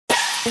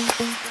Okay,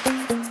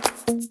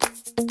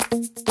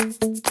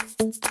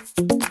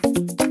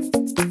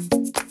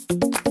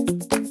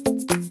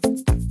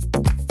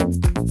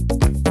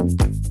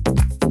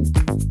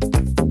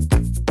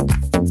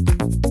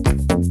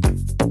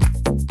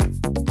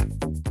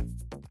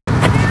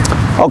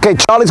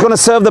 Charlie's going to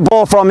serve the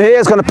ball from here.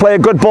 He's going to play a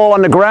good ball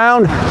on the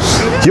ground.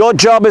 Your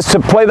job is to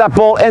play that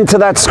ball into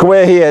that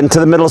square here, into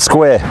the middle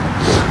square.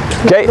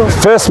 Okay,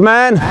 first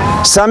man,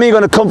 Sammy, you're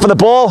going to come for the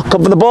ball.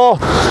 Come for the ball.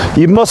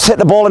 You must hit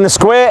the ball in the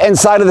square,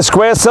 inside of the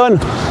square, son.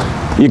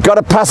 You've got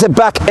to pass it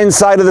back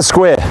inside of the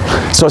square.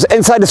 So it's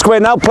inside the square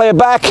now. Play it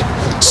back.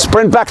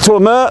 Sprint back to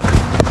Amir.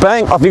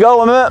 Bang, off you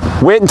go, Amir.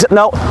 Wait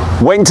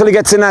until he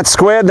gets in that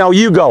square. Now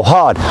you go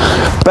hard.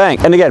 Bang,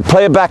 and again,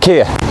 play it back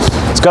here.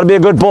 It's got to be a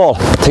good ball.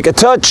 Take a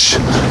touch.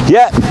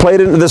 Yeah, play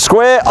it into the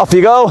square. Off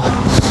you go.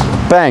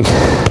 Bang.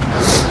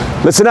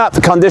 Listen up.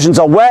 The conditions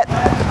are wet.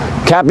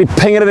 Can't be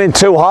pinging it in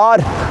too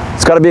hard.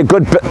 It's got to be a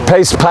good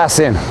paced pass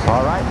in.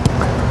 All right.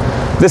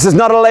 This is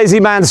not a lazy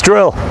man's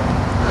drill.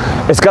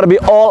 It's got to be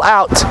all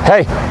out.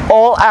 Hey,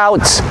 all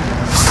out.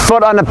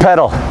 Foot on the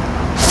pedal.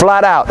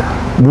 Flat out.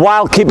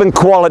 While keeping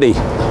quality.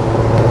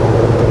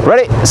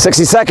 Ready?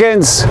 60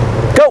 seconds.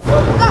 Go.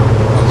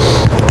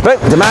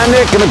 Demand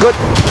it. Give a good.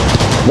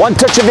 One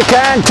touch if you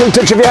can, two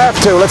touch if you have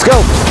to. Let's go.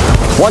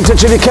 One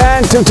touch if you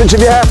can, two touch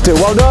if you have to.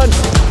 Well done.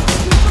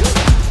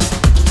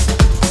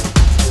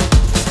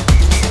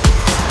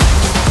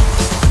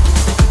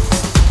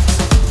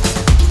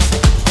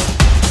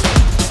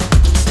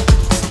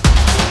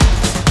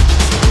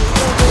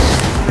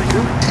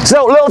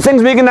 So, little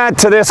things we can add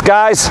to this,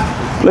 guys.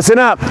 Listen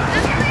up.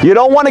 You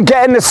don't want to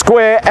get in the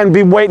square and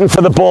be waiting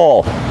for the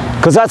ball.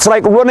 Because that's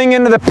like running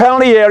into the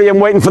penalty area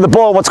and waiting for the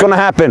ball. What's going to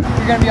happen?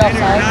 You're going to be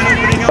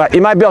offside. Right,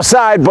 you might be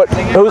offside, but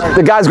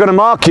the guy's going to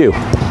mark you.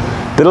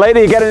 The later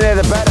you get in there,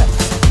 the better.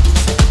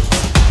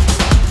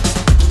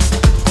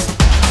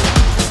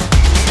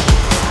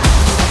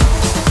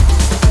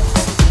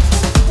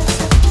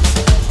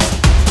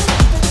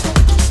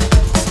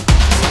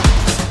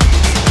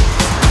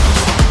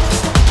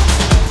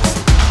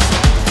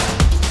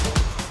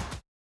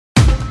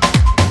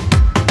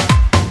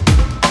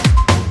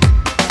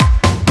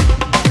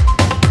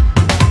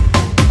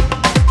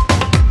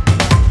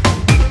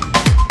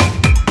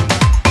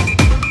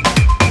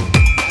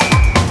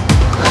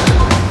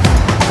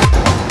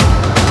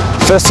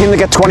 First team to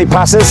get 20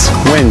 passes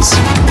wins.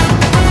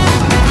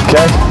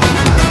 Okay?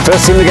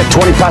 First team to get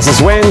 20 passes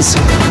wins.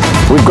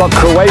 We've got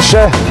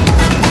Croatia,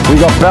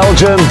 we've got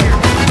Belgium,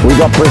 we've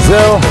got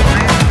Brazil,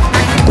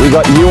 we've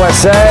got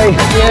USA,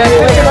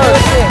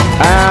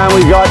 and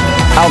we got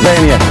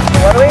Albania.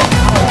 What are we?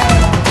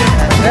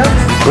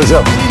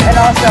 Brazil. And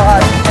also,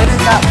 it's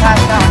not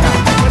passed down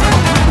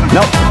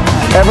now. Nope.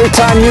 Every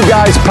time you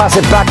guys pass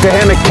it back to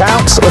him, it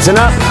counts. Listen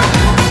up.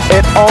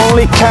 It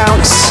only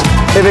counts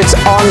if it's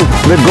on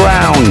the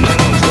ground.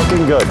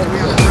 Looking good.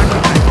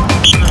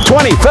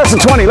 20, first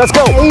and 20, let's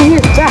go.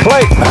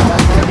 Play.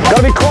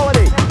 Gotta be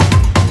quality.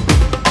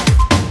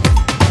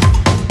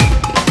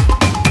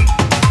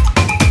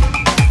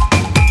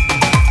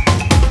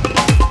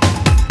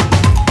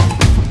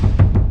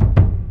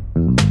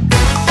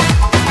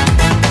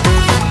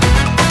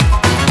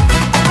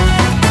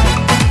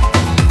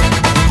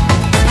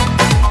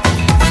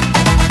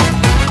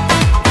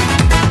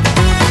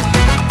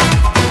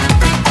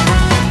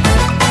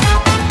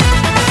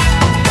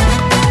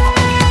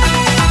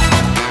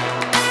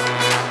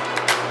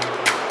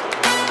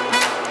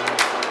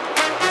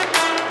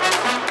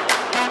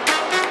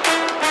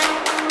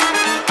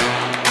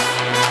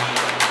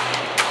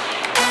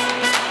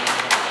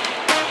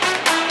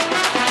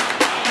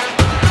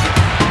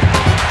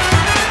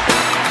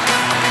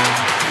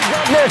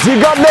 You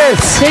got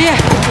this. Yeah.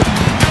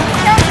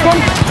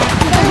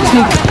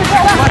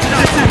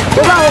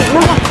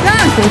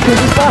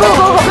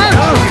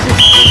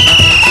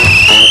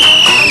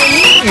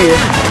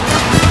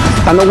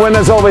 And the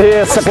winner's over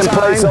here, second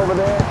place over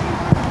there.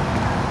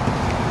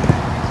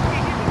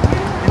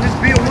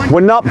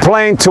 We're not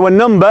playing to a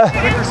number,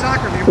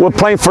 we're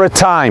playing for a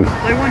time.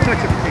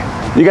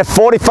 You get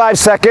 45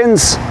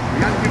 seconds.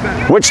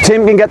 Which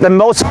team can get the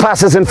most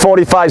passes in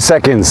 45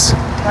 seconds?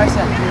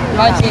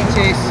 My team,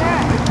 Chase.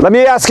 Let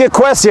me ask you a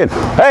question.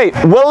 Hey,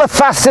 will the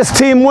fastest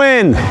team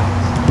win? No.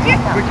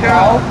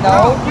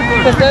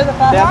 Because they're the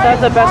fastest.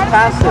 That's the best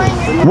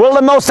passes. Will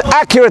the most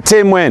accurate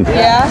team win?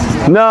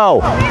 Yeah.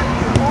 No.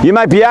 You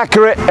might be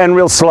accurate and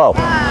real slow.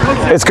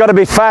 It's got to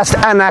be fast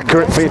and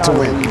accurate for you to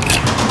win.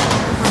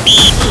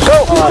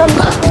 Go!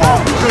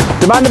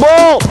 Demand the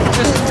ball!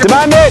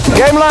 Demand it!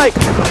 Game like!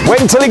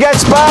 Wait until he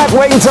gets back!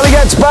 Wait until he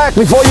gets back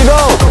before you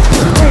go!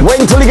 Wait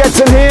until he gets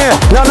in here!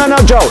 No,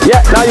 Joe!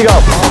 Yeah, now you go!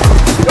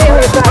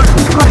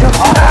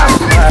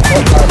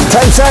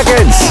 10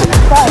 seconds!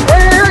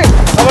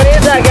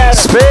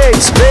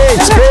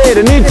 Speed!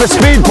 A need for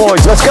speed,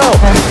 boys! Let's go!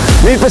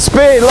 Need for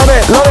speed! Love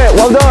it!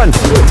 Well done!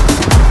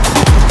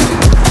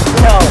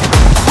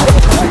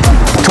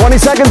 20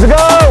 seconds to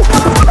go!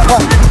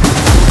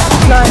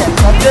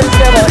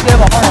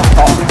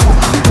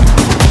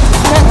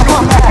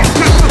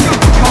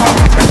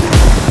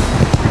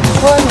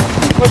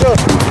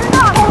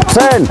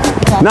 10,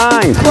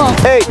 9,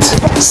 8,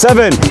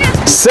 7,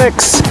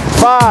 6,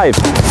 5,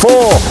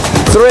 4,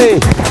 3,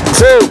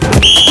 2,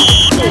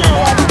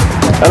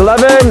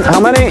 11, how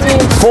many?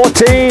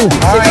 14,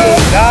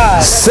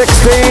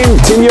 16,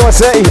 Team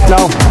USA,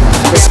 no,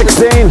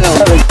 16,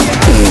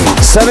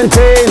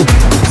 17,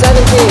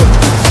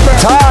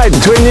 tied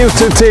between you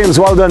two teams.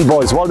 Well done,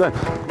 boys, well done.